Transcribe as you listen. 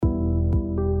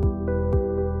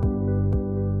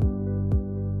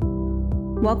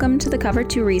Welcome to the Cover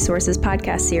 2 Resources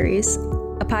podcast series,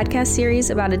 a podcast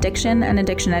series about addiction and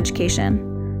addiction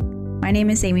education. My name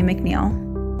is Amy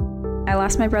McNeil. I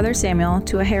lost my brother Samuel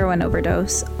to a heroin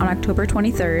overdose on October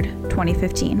 23rd,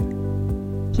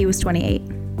 2015. He was 28.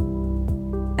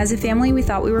 As a family, we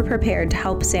thought we were prepared to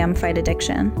help Sam fight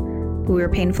addiction, but we were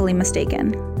painfully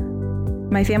mistaken.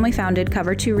 My family founded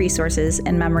Cover 2 Resources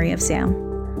in memory of Sam.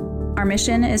 Our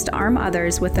mission is to arm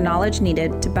others with the knowledge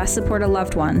needed to best support a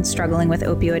loved one struggling with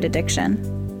opioid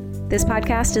addiction. This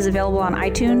podcast is available on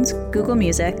iTunes, Google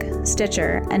Music,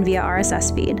 Stitcher, and via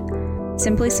RSS feed.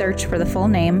 Simply search for the full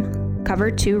name, Cover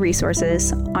 2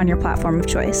 Resources, on your platform of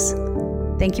choice.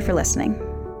 Thank you for listening.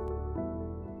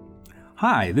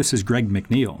 Hi, this is Greg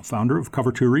McNeil, founder of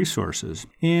Cover 2 Resources.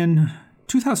 In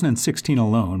 2016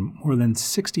 alone, more than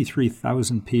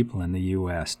 63,000 people in the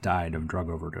U.S. died of drug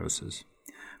overdoses,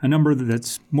 a number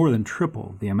that's more than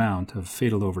triple the amount of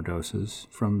fatal overdoses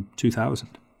from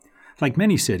 2000. Like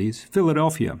many cities,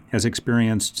 Philadelphia has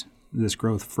experienced this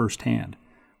growth firsthand,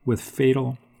 with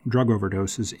fatal drug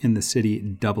overdoses in the city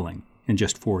doubling in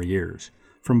just 4 years,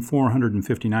 from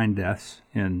 459 deaths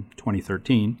in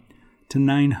 2013 to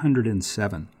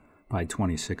 907 by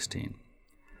 2016.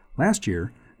 Last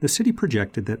year, the city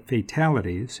projected that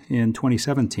fatalities in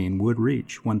 2017 would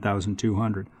reach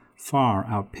 1,200, far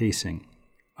outpacing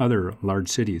other large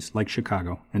cities like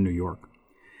Chicago and New York.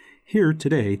 Here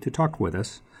today to talk with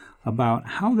us about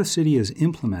how the city has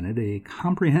implemented a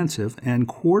comprehensive and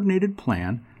coordinated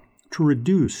plan to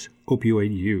reduce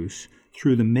opioid use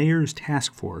through the mayor's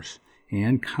task force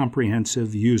and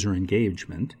comprehensive user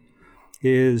engagement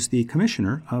is the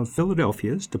Commissioner of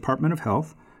Philadelphia's Department of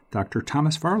Health, Dr.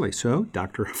 Thomas Farley. So,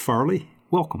 Dr. Farley,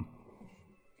 welcome.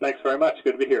 Thanks very much.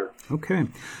 Good to be here. Okay.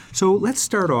 So let's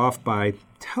start off by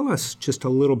tell us just a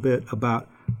little bit about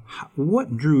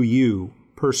what drew you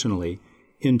personally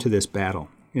into this battle,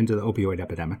 into the opioid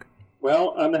epidemic.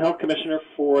 Well, I'm the health commissioner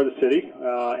for the city,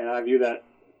 and I view that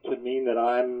to mean that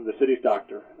I'm the city's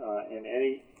doctor. And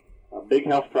any big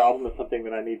health problem is something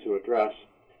that I need to address.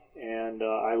 And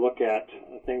I look at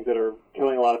things that are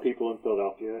killing a lot of people in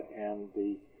Philadelphia, and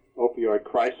the opioid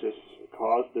crisis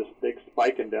caused this big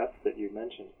spike in deaths that you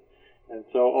mentioned. And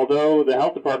so although the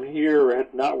health department here has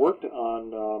not worked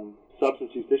on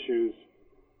substance use issues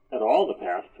at all in the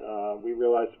past, we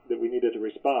realized that we needed to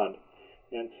respond.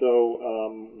 And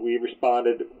so we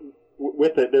responded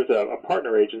with it. There's a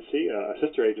partner agency, a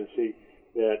sister agency,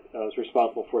 that is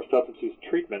responsible for substance use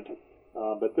treatment.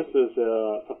 But this is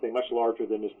something much larger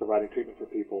than just providing treatment for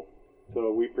people.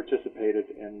 So we participated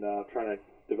in trying to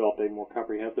develop a more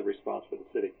comprehensive response for the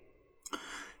city.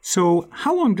 So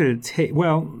how long did it take?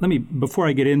 Well, before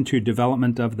I get into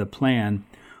development of the plan,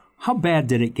 how bad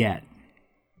did it get?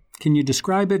 Can you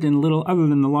describe it in a little, other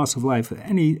than the loss of life,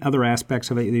 any other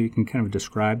aspects of it that you can kind of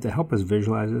describe to help us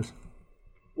visualize this?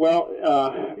 Well,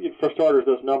 for starters,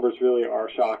 those numbers really are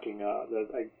shocking.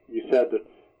 You said that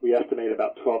we estimate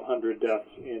about 1,200 deaths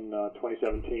in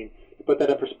 2017. To put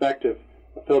that in perspective,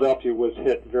 Philadelphia was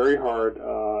hit very hard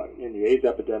in the AIDS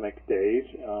epidemic days,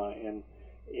 and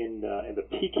in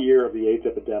the peak year of the AIDS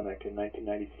epidemic in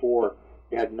 1994,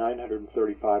 we had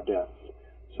 935 deaths.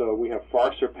 So we have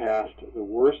far surpassed the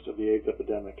worst of the AIDS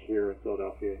epidemic here in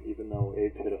Philadelphia, even though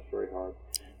AIDS hit us very hard.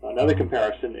 Another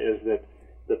comparison is that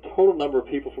the total number of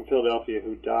people from Philadelphia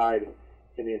who died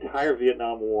in the entire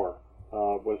Vietnam War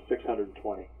was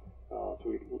 620. So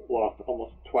we lost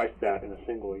almost twice that in a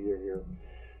single year here.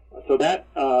 So that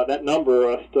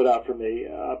number stood out for me.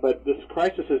 But this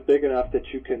crisis is big enough that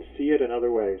you can see it in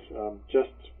other ways. Just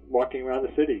walking around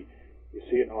the city, you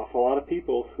see an awful lot of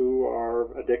people who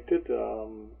are addicted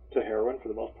to heroin for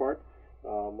the most part.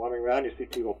 Wandering around, you see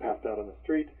people passed out on the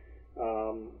street.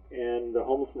 And the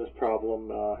homelessness problem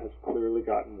has clearly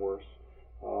gotten worse,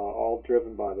 all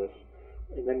driven by this.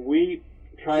 And then we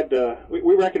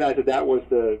recognized that was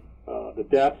the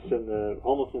deaths and the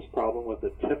homelessness problem was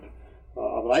the tip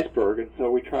of an iceberg, and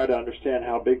so we tried to understand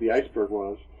how big the iceberg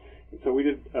was. And so we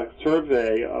did a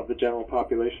survey of the general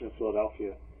population of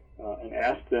Philadelphia and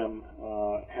asked them,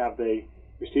 have they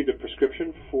received a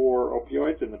prescription for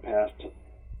opioids in the past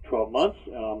 12 months,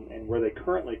 and were they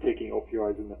currently taking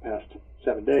opioids in the past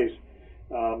 7 days?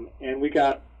 And we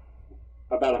got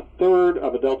about a third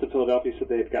of adults in Philadelphia said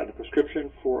they've gotten a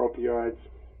prescription for opioids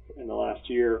in the last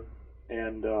year,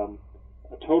 and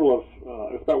a total of,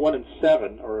 it was about 1 in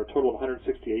 7, or a total of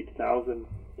 168,000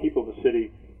 people in the city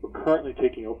were currently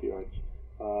taking opioids,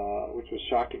 which was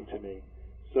shocking to me.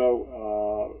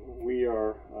 So we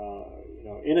are,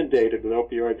 inundated with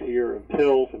opioids here and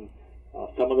pills, and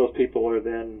some of those people are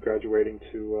then graduating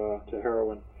to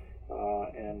heroin,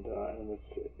 and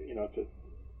it's, it's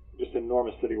a just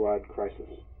enormous citywide crisis.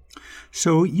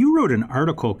 So you wrote an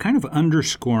article kind of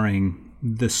underscoring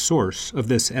the source of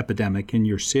this epidemic in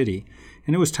your city,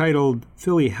 and it was titled,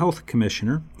 "Philly Health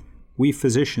Commissioner, We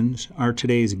Physicians Are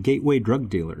Today's Gateway Drug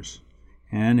Dealers,"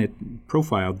 and it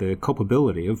profiled the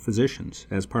culpability of physicians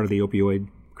as part of the opioid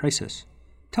crisis.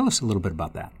 Tell us a little bit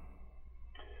about that.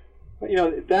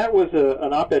 That was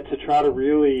an op-ed to try to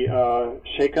really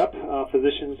shake up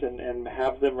physicians and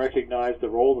have them recognize the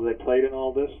role that they played in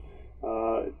all this.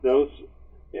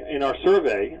 In our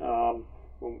survey,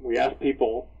 when we asked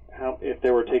people if they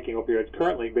were taking opioids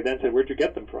currently, we then said, where'd you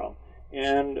get them from?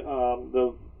 And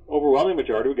the overwhelming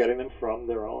majority were getting them from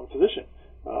their own physician.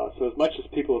 So as much as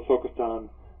people have focused on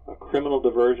criminal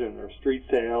diversion or street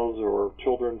sales or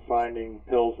children finding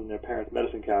pills in their parents'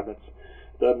 medicine cabinets,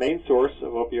 the main source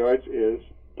of opioids is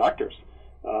doctors.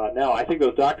 Now, I think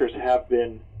those doctors have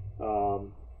been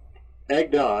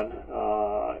egged on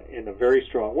in a very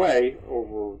strong way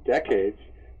over decades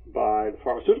by the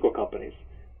pharmaceutical companies.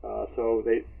 So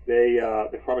the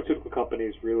pharmaceutical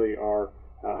companies really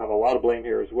have a lot of blame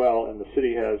here as well, and the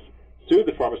city has sued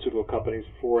the pharmaceutical companies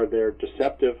for their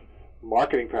deceptive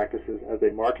marketing practices as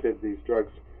they marketed these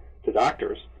drugs to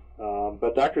doctors.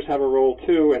 But doctors have a role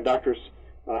too, and doctors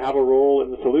have a role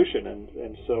in the solution,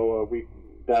 and so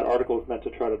that article is meant to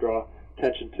try to draw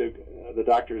attention to the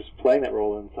doctors playing that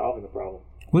role in solving the problem.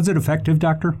 Was it effective,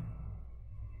 Doctor?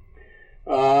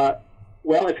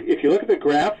 Well, if you look at the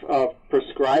graph of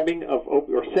prescribing of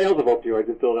or sales of opioids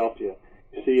in Philadelphia,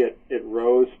 you see it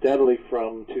rose steadily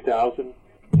from 2000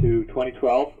 to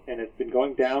 2012, and it's been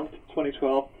going down to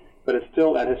 2012, but it's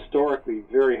still at historically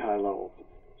very high levels.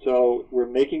 So we're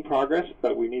making progress,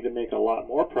 but we need to make a lot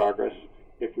more progress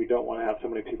if we don't want to have so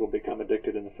many people become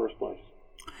addicted in the first place.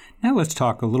 Now let's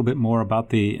talk a little bit more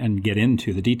about and get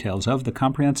into the details of the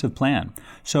comprehensive plan.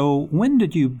 So when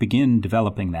did you begin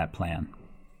developing that plan?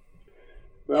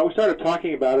 Well, we started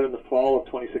talking about it in the fall of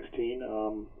 2016.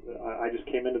 I just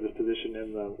came into this position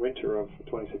in the winter of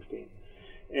 2016.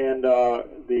 And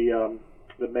the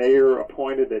mayor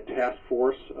appointed a task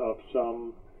force of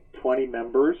some 20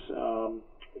 members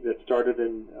that started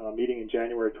in meeting in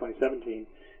January of 2017.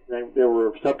 And then there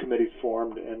were subcommittees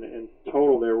formed, and in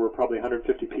total there were probably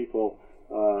 150 people,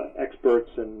 experts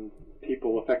and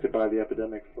people affected by the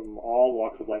epidemic from all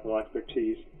walks of life and all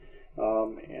expertise.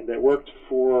 And they worked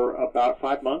for about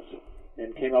 5 months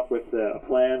and came up with a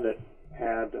plan that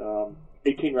had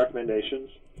 18 recommendations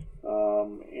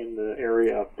in the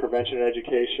area of prevention and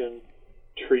education,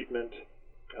 treatment,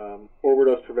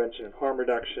 overdose prevention and harm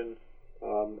reduction,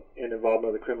 and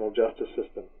involvement of the criminal justice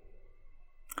system.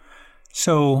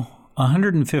 So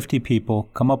 150 people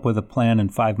come up with a plan in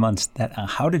 5 months.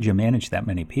 How did you manage that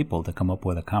many people to come up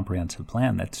with a comprehensive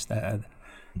plan? That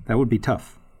would be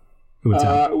tough.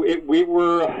 We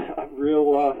were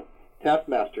real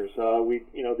taskmasters.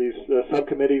 These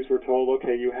subcommittees were told,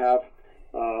 okay, you have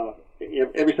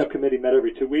every subcommittee met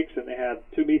every 2 weeks, and they had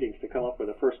 2 meetings to come up with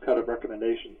a first cut of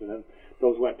recommendations, and then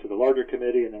those went to the larger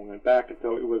committee, and then went back, and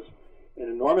so it was an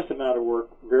enormous amount of work,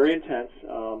 very intense,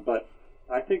 but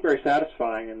I think very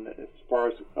satisfying, and as far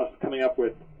as us coming up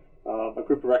with a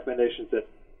group of recommendations that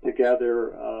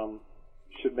together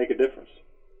should make a difference.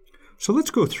 So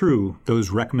let's go through those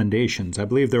recommendations. I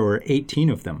believe there were 18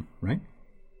 of them, right?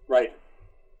 Right.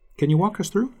 Can you walk us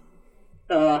through?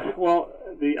 I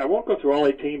won't go through all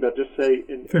 18, but just say,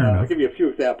 I'll give you a few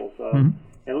examples. And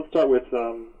let's start with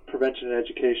prevention and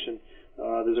education.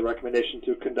 There's a recommendation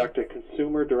to conduct a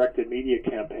consumer-directed media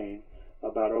campaign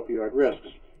about opioid risks.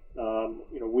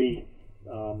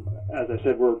 As I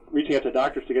said, we're reaching out to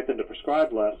doctors to get them to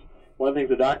prescribe less. One of the things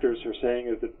the doctors are saying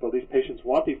is that, well, these patients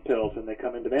want these pills, and they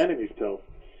come in demanding these pills.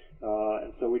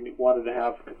 And so we wanted to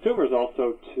have consumers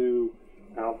also to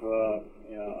have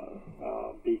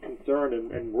be concerned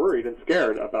and worried and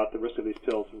scared about the risk of these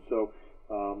pills. And so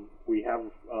we have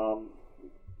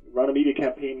run a media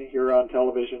campaign here on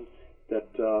television that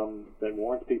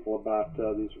warns people about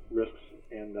these risks,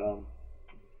 and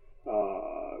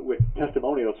with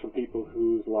testimonials from people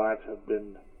whose lives have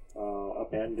been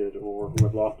upended or who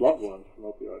have lost loved ones from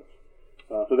opioids.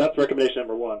 So that's recommendation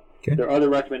number 1. Okay. There are other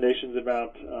recommendations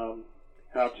about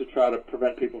how to try to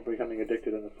prevent people from becoming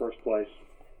addicted in the first place,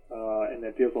 and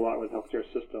that deals a lot with the healthcare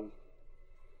system.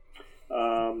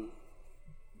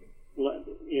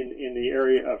 In the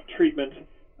area of treatment,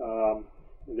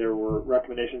 there were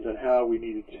recommendations on how we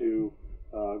needed to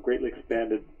greatly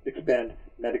expand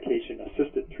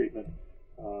medication-assisted treatment.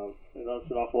 And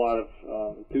there's an awful lot of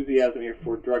enthusiasm here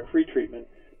for drug-free treatment,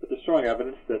 but there's strong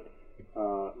evidence that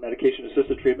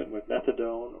medication-assisted treatment with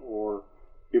methadone or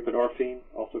buprenorphine,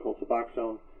 also called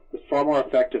Suboxone, is far more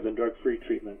effective than drug-free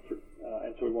treatment,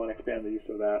 and so we want to expand the use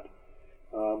of that.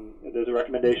 There's a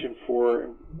recommendation for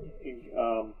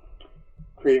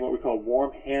creating what we call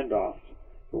warm handoffs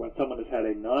for when someone has had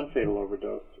a non-fatal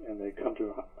overdose and they come to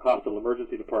a hospital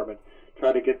emergency department,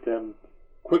 try to get them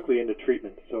quickly into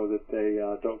treatment so that they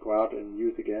don't go out and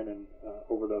use again and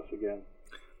overdose again.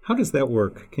 How does that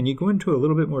work? Can you go into a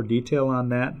little bit more detail on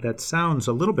that? That sounds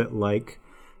a little bit like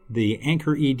the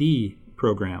Anchor ED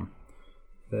program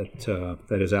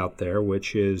that is out there,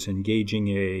 which is engaging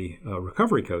a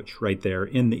recovery coach right there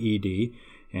in the ED.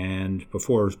 And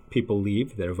before people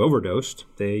leave that have overdosed,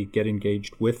 they get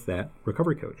engaged with that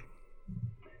recovery coach.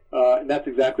 And that's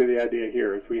exactly the idea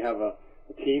here. Is we have a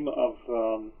team of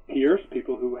peers,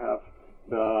 people who have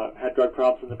had drug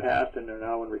problems in the past and are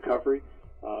now in recovery,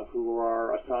 who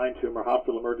are assigned to our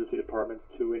hospital emergency departments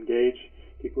to engage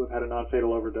people who've had a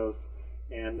non-fatal overdose.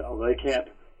 And although they can't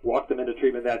walk them into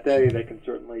treatment that day, they can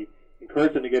certainly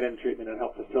encourage them to get into treatment and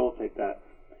help facilitate that.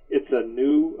 It's a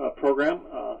new program,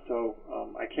 so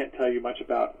I can't tell you much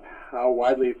about how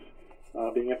widely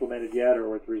it's being implemented yet or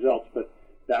with results, but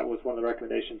that was one of the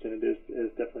recommendations, and it is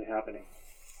definitely happening.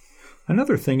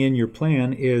 Another thing in your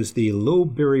plan is the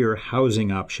low-barrier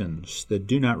housing options that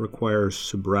do not require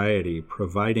sobriety,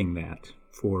 providing that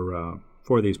for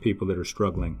these people that are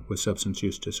struggling with substance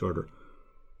use disorder.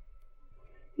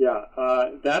 Yeah,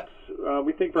 that's,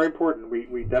 we think, very important.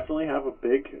 We definitely have a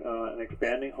big and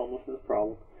expanding homelessness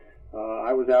problem.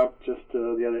 I was out just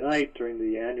the other night during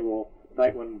the annual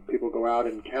night when people go out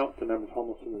and count the number of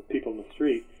homeless people in the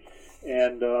street,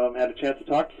 and had a chance to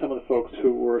talk to some of the folks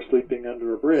who were sleeping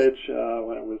under a bridge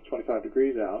when it was 25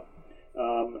 degrees out.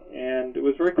 And it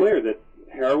was very clear that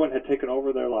heroin had taken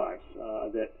over their lives,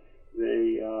 that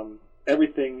they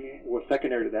everything was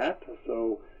secondary to that.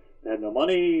 So they had no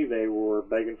money, they were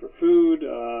begging for food,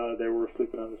 they were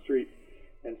sleeping on the street.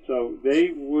 And so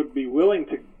they would be willing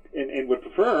to, and would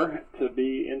prefer to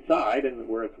be inside and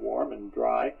where it's warm and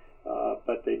dry,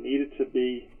 but they needed to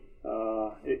be,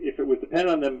 if it was dependent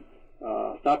on them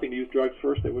stopping to use drugs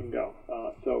first, they wouldn't go.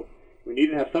 So we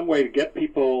needed to have some way to get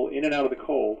people in and out of the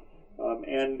cold.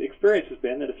 And the experience has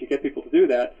been that if you get people to do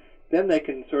that, then they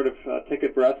can sort of take a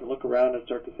breath and look around and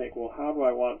start to think, well, how do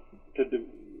I want to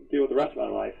deal with the rest of my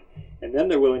life? And then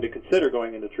they're willing to consider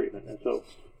going into treatment. And so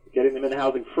getting them into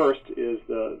housing first is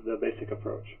the basic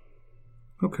approach.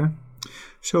 Okay.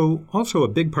 So also a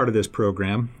big part of this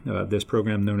program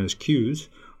known as CUES,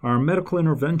 are medical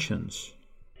interventions.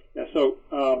 Yeah, so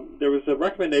there was a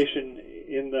recommendation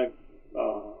in the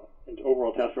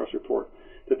overall task force report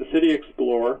that the city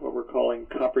explore what we're calling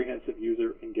comprehensive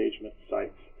user engagement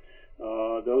sites.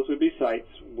 Those would be sites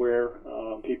where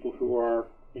people who are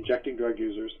injecting drug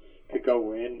users could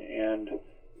go in and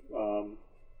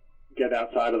get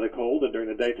outside of the cold and during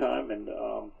the daytime and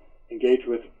engage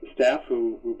with staff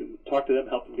who talk to them,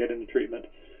 help them get into treatment,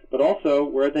 but also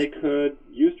where they could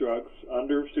use drugs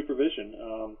under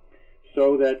supervision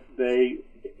so that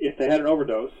if they had an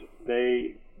overdose,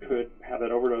 they could have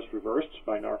that overdose reversed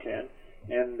by Narcan,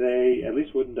 and they at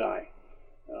least wouldn't die.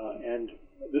 And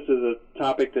this is a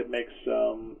topic that makes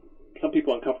some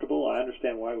people uncomfortable. I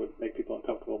understand why it would make people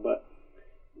uncomfortable, but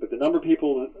the number of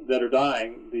people that are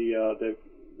dying, the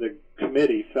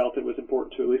committee felt it was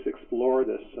important to at least explore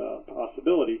this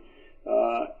possibility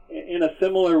in a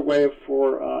similar way as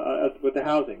with the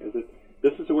housing. Is that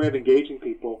this is a way of engaging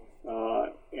people,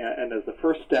 and as the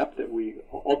first step that we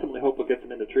ultimately hope will get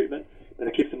them into treatment, and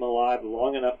it keeps them alive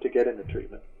long enough to get into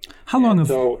treatment. How long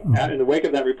in the wake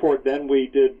of that report, then we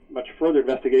did much further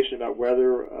investigation about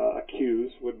whether a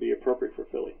CUES would be appropriate for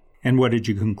Philly. And what did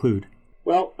you conclude?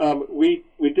 Well, we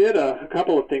did a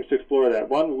couple of things to explore that.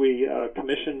 One, we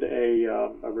commissioned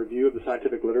a review of the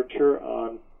scientific literature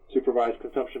on supervised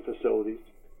consumption facilities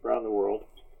around the world,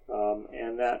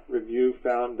 and that review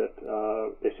found that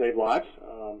they save lives.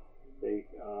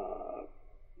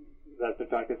 That's been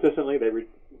found consistently. They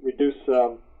reduce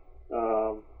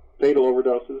fatal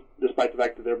overdoses, despite the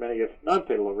fact that there are many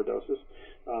non-fatal overdoses,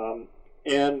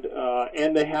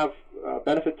 and they have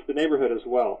benefits to the neighborhood as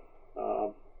well.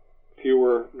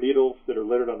 Fewer needles that are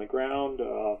littered on the ground,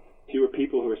 fewer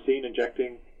people who are seen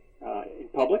injecting in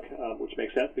public, which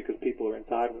makes sense because people are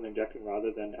inside when they're injecting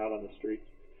rather than out on the streets.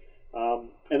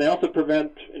 And they also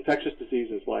prevent infectious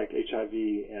diseases like HIV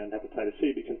and hepatitis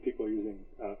C because people are using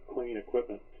clean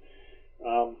equipment.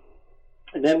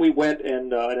 And then we went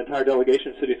and an entire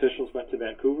delegation of city officials went to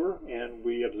Vancouver, and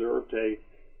we observed a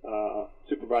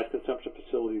supervised consumption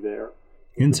facility there.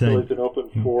 The facility's been open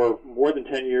for more than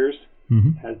 10 years,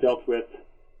 has dealt with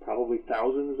probably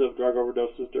thousands of drug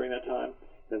overdoses during that time,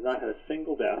 has not had a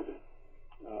single death.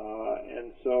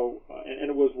 And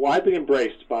it was widely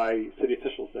embraced by city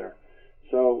officials there.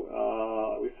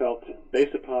 So we felt,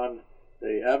 based upon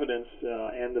the evidence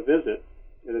and the visit,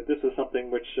 that this is something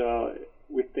which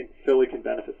we think Philly can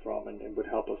benefit from and would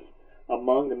help us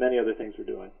among the many other things we're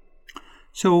doing.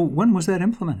 So when was that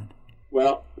implemented?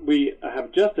 Well, we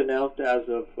have just announced as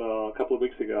of a couple of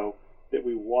weeks ago that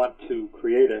we want to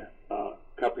create a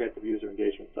comprehensive user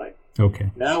engagement site. Okay.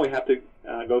 Now we have to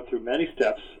go through many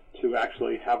steps to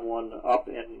actually have one up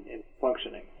and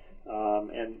functioning.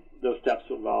 And those steps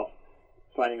involve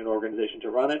finding an organization to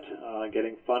run it,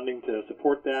 getting funding to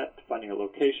support that, finding a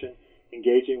location,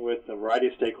 engaging with a variety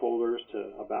of stakeholders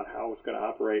about how it's going to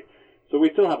operate. So we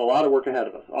still have a lot of work ahead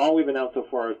of us. All we've announced so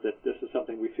far is that this is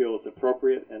something we feel is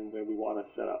appropriate and we want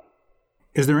to set up.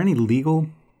 Is there any legal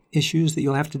issues that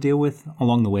you'll have to deal with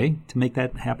along the way to make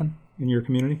that happen in your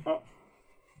community?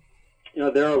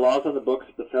 There are laws on the books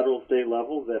at the federal and state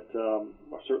level that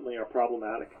certainly are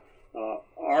problematic.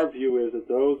 Our view is that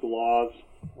those laws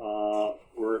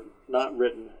were not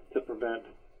written to prevent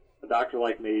a doctor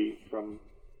like me from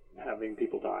having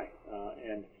people die.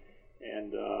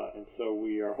 And so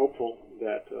we are hopeful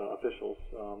that officials,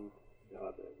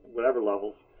 whatever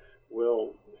levels,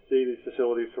 will see these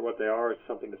facilities for what they are. It's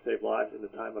something to save lives in the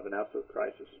time of an absolute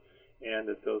crisis, and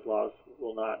that those laws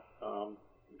will not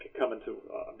come into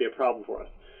be a problem for us.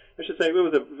 I should say it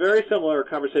was a very similar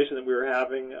conversation that we were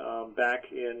having back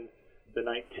in the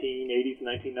 1980s and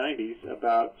 1990s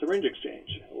about syringe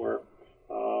exchange, where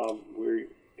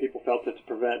people felt that to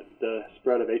prevent the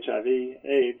spread of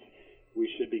HIV/AIDS, we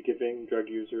should be giving drug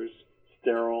users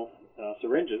sterile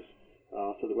syringes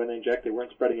so that when they inject, they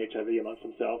weren't spreading HIV amongst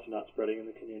themselves and not spreading in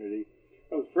the community.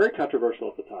 It was very controversial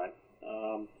at the time.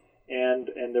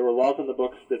 And there were laws in the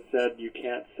books that said you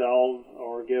can't sell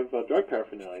or give drug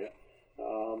paraphernalia.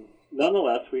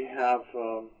 Nonetheless, we have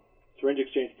syringe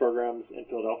exchange programs in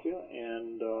Philadelphia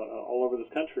and all over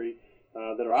this country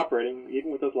that are operating,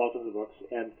 even with those laws in the books.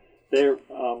 And they're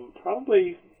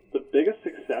probably the biggest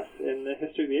success in the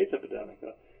history of the AIDS epidemic.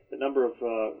 The number of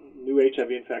new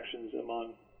HIV infections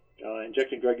among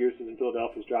injecting drug users in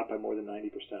Philadelphia has dropped by more than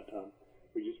 90%.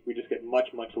 We just get much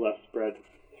less spread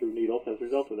through needles as a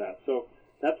result of that. So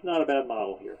that's not a bad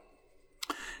model here.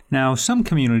 Now, some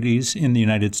communities in the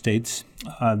United States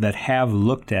that have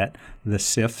looked at the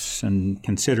SIFs and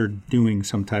considered doing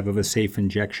some type of a safe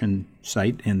injection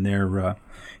site in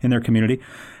their community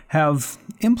have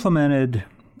implemented,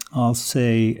 I'll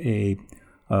say,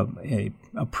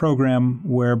 a program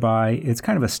whereby it's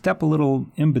kind of a step a little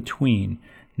in between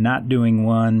not doing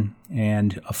one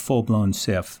and a full-blown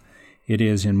SIF. It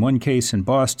is, in one case in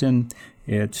Boston,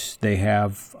 they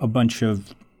have a bunch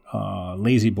of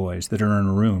lazy boys that are in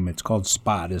a room. It's called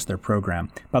SPOT is their program.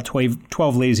 About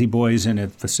 12 lazy boys in a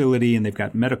facility, and they've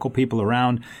got medical people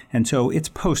around. And so it's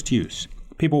post-use.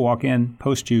 People walk in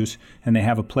post-use, and they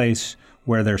have a place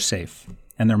where they're safe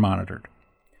and they're monitored.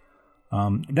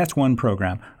 That's one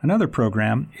program. Another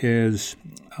program is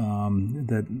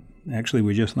that actually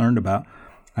we just learned about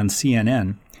on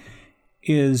CNN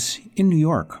is in New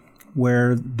York,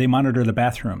 where they monitor the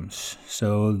bathrooms.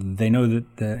 So they know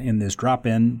that in this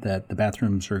drop-in that the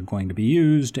bathrooms are going to be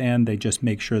used, and they just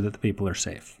make sure that the people are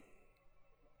safe.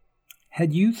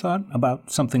 Had you thought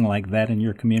about something like that in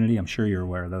your community? I'm sure you're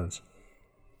aware of those.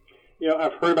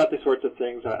 I've heard about these sorts of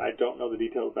things. I don't know the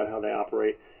details about how they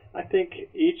operate. I think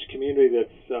each community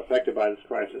that's affected by this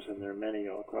crisis, and there are many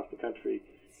across the country,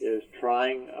 is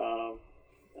trying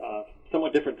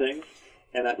somewhat different things.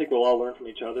 And I think we'll all learn from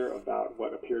each other about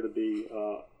what appear to be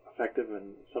effective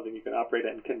and something you can operate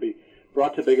at and can be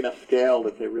brought to big enough scale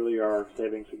that they really are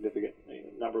saving significant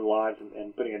number of lives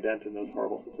and putting a dent in those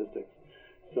horrible statistics.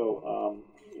 So,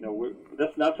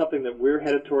 that's not something that we're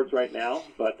headed towards right now,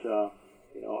 but,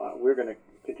 we're going to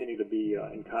continue to be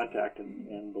in contact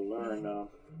and we'll learn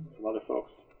from other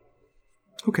folks.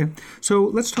 Okay. So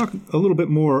let's talk a little bit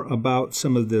more about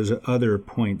some of those other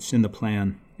points in the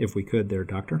plan, if we could there,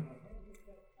 Doctor.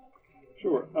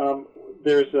 Sure.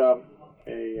 There's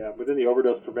within the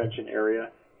overdose prevention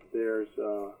area, there's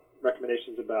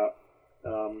recommendations about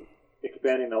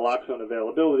expanding naloxone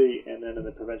availability, and then in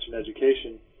the prevention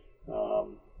education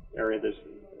area,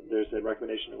 there's a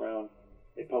recommendation around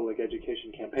a public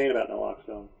education campaign about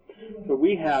naloxone. So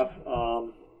we have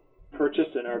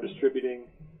purchased and are distributing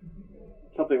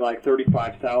something like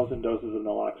 35,000 doses of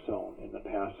naloxone in the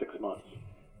past 6 months.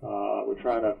 We're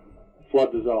trying to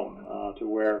flood the zone to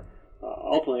where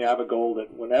ultimately I have a goal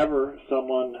that whenever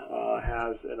someone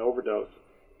has an overdose,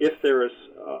 if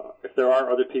there are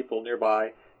other people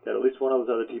nearby, that at least one of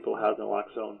those other people has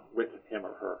naloxone with him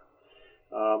or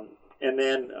her. And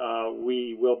then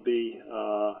we will be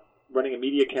running a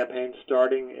media campaign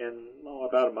starting in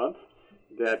about a month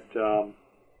that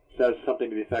says something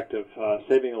to the effect of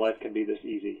saving a life can be this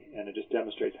easy, and it just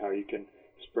demonstrates how you can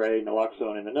spray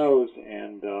naloxone in the nose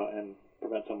and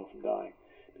prevent someone from dying.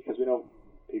 Because we know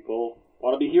people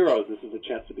want to be heroes. This is a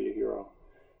chance to be a hero.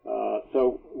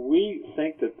 So we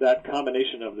think that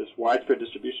combination of this widespread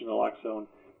distribution of naloxone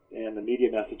and the media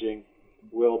messaging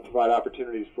will provide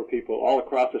opportunities for people all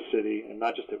across the city, and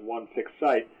not just at one fixed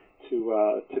site,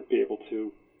 to be able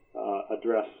to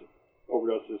address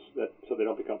overdoses so they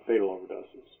don't become fatal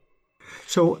overdoses.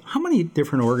 So how many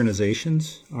different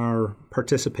organizations are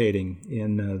participating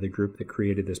in the group that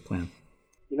created this plan?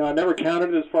 I never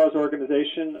counted it as far as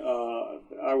organization.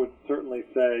 I would certainly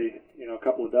say, a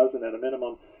couple of dozen at a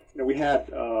minimum. We had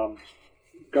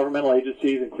governmental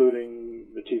agencies, including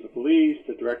the chief of police,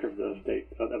 the director of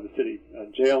the city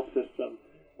jail system,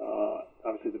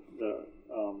 obviously the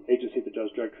agency that does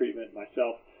drug treatment,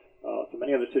 myself, so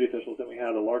many other city officials. Then we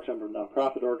had a large number of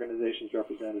nonprofit organizations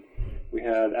represented. We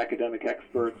had academic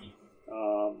experts.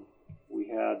 We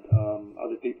had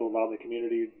other people involved in the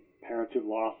community, parents who've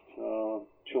lost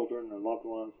children or loved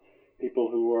ones, people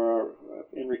who are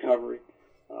in recovery.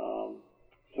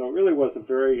 So it really was a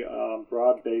very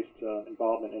broad-based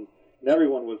involvement, and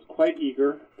everyone was quite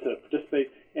eager to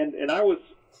participate. And I was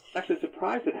actually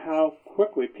surprised at how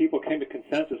quickly people came to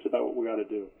consensus about what we ought to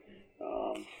do.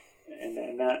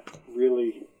 And that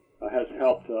really has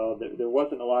helped. There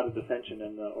wasn't a lot of dissension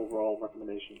in the overall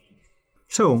recommendations.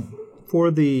 So for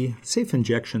the safe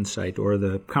injection site or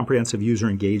the comprehensive user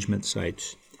engagement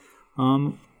sites,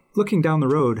 looking down the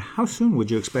road, how soon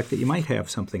would you expect that you might have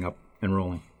something up and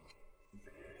rolling?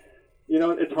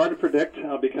 It's hard to predict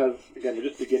because, again, we're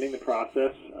just beginning the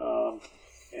process.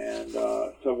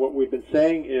 So what we've been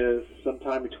saying is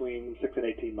sometime between 6 and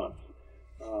 18 months.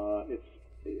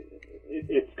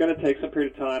 It's going to take some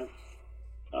period of time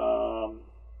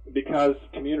because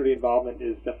community involvement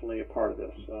is definitely a part of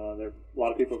this. A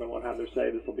lot of people are going to want to have their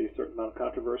say. This will be a certain amount of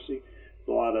controversy. There's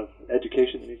a lot of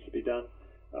education that needs to be done.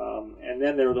 And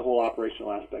then there are the whole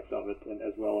operational aspects of it, and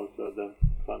as well as the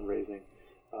fundraising.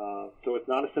 So it's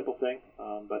not a simple thing,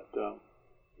 but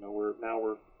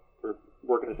we're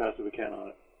working as fast as we can on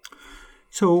it.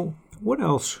 So what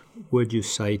else would you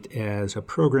cite as a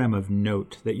program of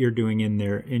note that you're doing in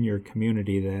your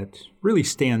community that really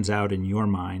stands out in your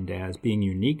mind as being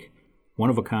unique, one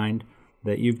of a kind,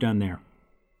 that you've done there?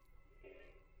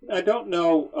 I don't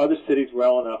know other cities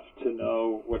well enough to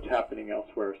know what's happening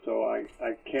elsewhere, so I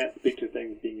can't speak to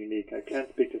things being unique. I can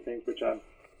speak to things which I'm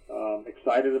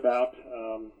excited about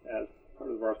as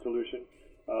part of our solution.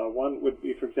 One would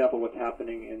be, for example, what's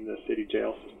happening in the city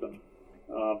jail system.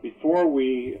 Before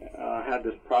we had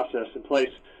this process in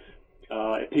place,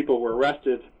 if people were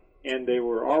arrested and they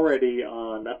were already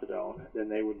on methadone, then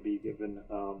they would be given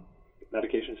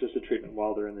medication-assisted treatment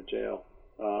while they're in the jail.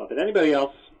 But anybody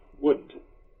else wouldn't.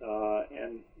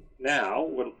 And now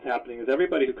what's happening is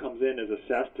everybody who comes in is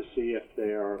assessed to see if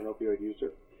they are an opioid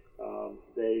user.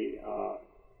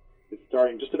 It's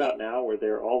starting just about now where they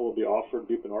all will be offered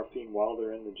buprenorphine while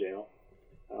they're in the jail.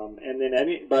 And then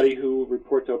anybody who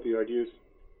reports opioid use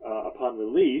upon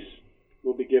release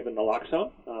will be given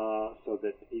naloxone so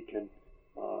that he can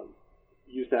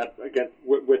use that against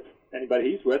with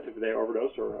anybody he's with if they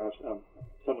overdose, or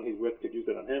someone he's with could use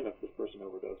it on him if this person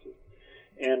overdoses.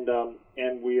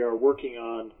 And we are working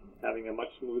on having a much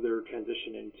smoother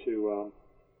transition into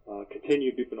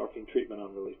continued buprenorphine treatment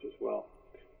on release as well.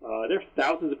 There are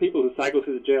thousands of people who cycle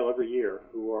through the jail every year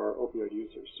who are opioid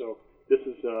users. So this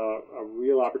is a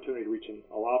real opportunity to reach an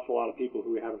awful lot of people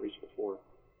who we haven't reached before.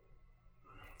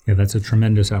 Yeah, that's a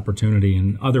tremendous opportunity,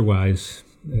 and otherwise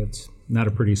it's not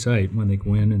a pretty sight when they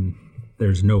go in and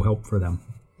there's no help for them.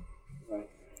 Right.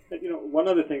 And, one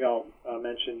other thing I'll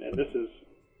mention, and this is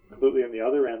completely on the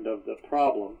other end of the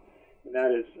problem, and that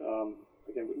is,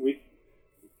 again, we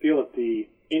feel that the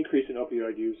increase in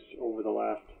opioid use over the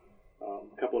last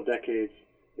couple of decades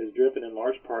is driven in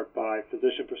large part by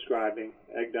physician prescribing,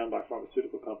 egged on by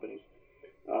pharmaceutical companies.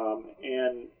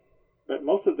 But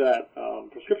most of that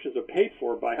prescriptions are paid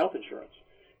for by health insurance.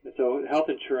 And so health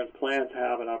insurance plans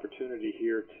have an opportunity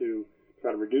here to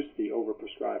try to reduce the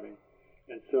overprescribing.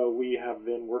 And so we have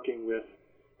been working with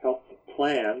health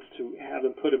plans to have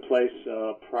them put in place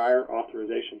prior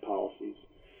authorization policies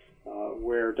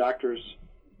where doctors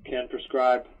can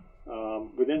prescribe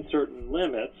within certain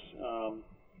limits,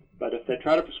 but if they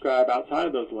try to prescribe outside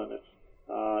of those limits,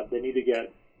 they need to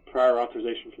get prior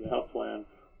authorization from the health plan,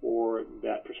 or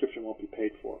that prescription won't be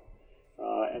paid for.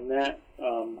 And that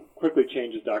quickly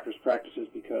changes doctors' practices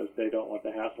because they don't want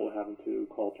the hassle of having to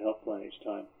call the health plan each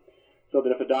time. so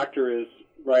that if a doctor is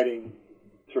writing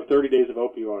for 30 days of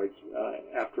opioids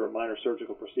after a minor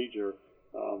surgical procedure,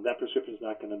 that prescription is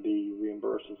not going to be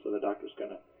reimbursed, and so the doctor's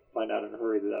going to find out in a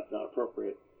hurry that that's not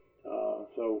appropriate.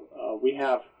 So we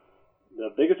have the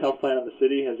biggest health plan in the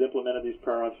city has implemented these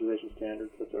prior authorization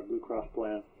standards. That's our Blue Cross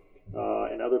plan,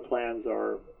 and other plans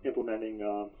are implementing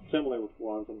similar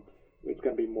ones, and it's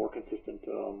going to be more consistent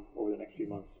over the next few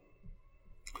months.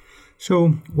 So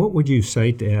what would you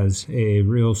cite as a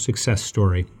real success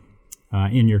story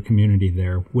in your community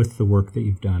there with the work that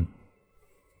you've done?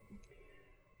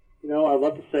 I'd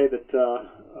love to say that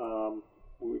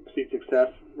we've seen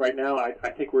success. Right now, I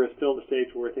think we're still in the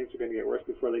stage where things are going to get worse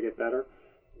before they get better.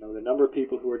 The number of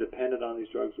people who are dependent on these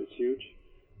drugs is huge.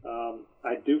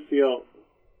 I do feel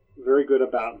very good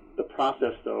about the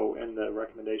process, though, and the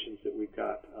recommendations that we've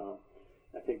got.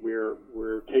 I think we're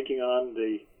taking on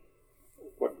the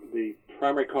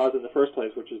primary cause in the first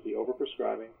place, which is the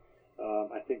overprescribing.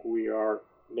 I think we are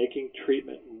making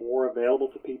treatment more available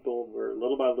to people. We're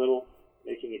little by little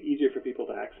making it easier for people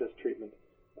to access treatment.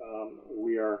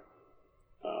 We are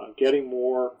getting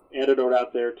more antidote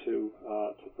out there to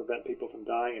prevent people from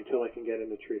dying until they can get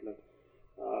into treatment.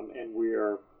 And we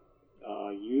are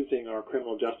using our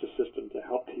criminal justice system to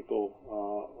help people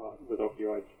with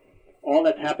opioids. All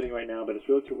that's happening right now, but it's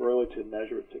really too early to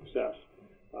measure its success.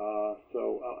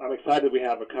 So I'm excited we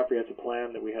have a comprehensive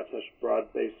plan that we have such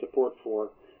broad-based support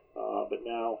for. But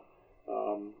now,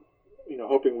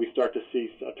 hoping we start to see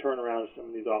a turnaround of some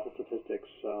of these awful statistics.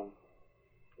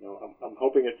 I'm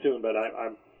hoping it soon, but I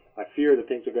fear that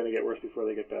things are going to get worse before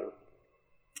they get better.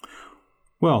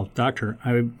 Well, Doctor,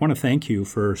 I want to thank you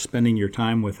for spending your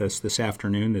time with us this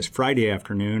afternoon, this Friday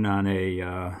afternoon, on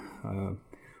a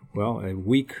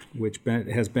week which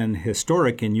has been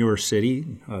historic in your city,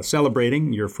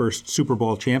 celebrating your first Super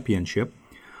Bowl championship.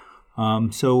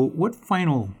 So what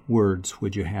final words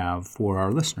would you have for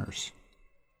our listeners?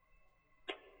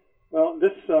 Well,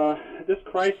 this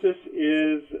crisis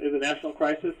is a national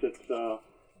crisis. It's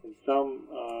in some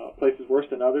places worse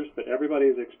than others, but everybody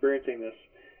is experiencing this,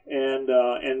 and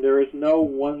there is no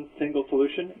one single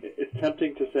solution. It's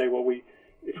tempting to say, well,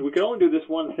 if we could only do this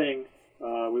one thing,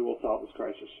 we will solve this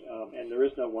crisis. And there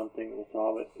is no one thing that will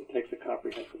solve it. It takes a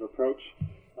comprehensive approach: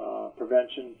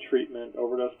 prevention, treatment,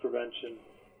 overdose prevention,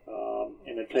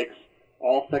 and it takes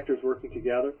all sectors working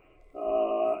together.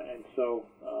 And so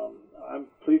I'm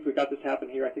pleased we got this happen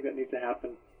here. I think that needs to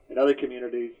happen in other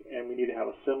communities, and we need to have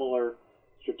a similar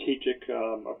strategic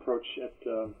approach at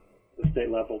the state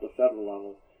level, the federal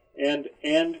level. And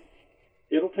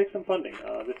it'll take some funding.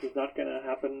 This is not going to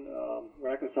happen. We're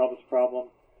not going to solve this problem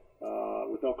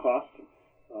with no cost.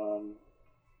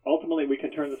 Ultimately, we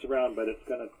can turn this around, but it's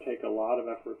going to take a lot of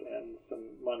effort and some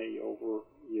money over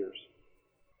years.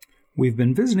 We've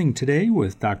been visiting today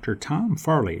with Dr. Tom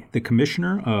Farley, the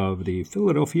Commissioner of the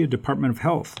Philadelphia Department of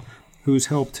Health, who's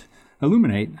helped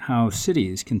illuminate how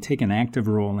cities can take an active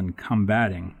role in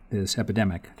combating this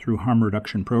epidemic through harm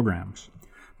reduction programs.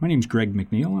 My name's Greg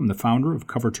McNeil. I'm the founder of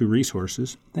Cover 2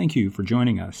 Resources. Thank you for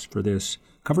joining us for this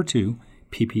Cover 2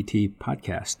 PPT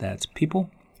podcast. That's people,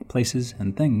 places,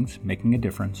 and things making a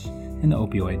difference in the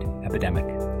opioid epidemic.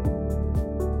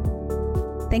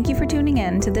 Thank you for tuning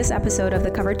in to this episode of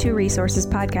the Cover 2 Resources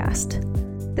podcast.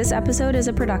 This episode is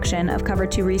a production of Cover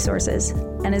 2 Resources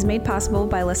and is made possible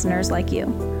by listeners like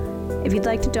you. If you'd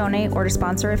like to donate or to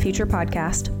sponsor a future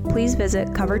podcast, please visit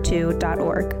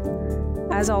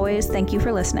cover2.org. As always, thank you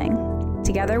for listening.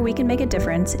 Together we can make a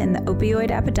difference in the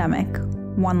opioid epidemic,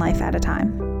 one life at a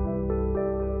time.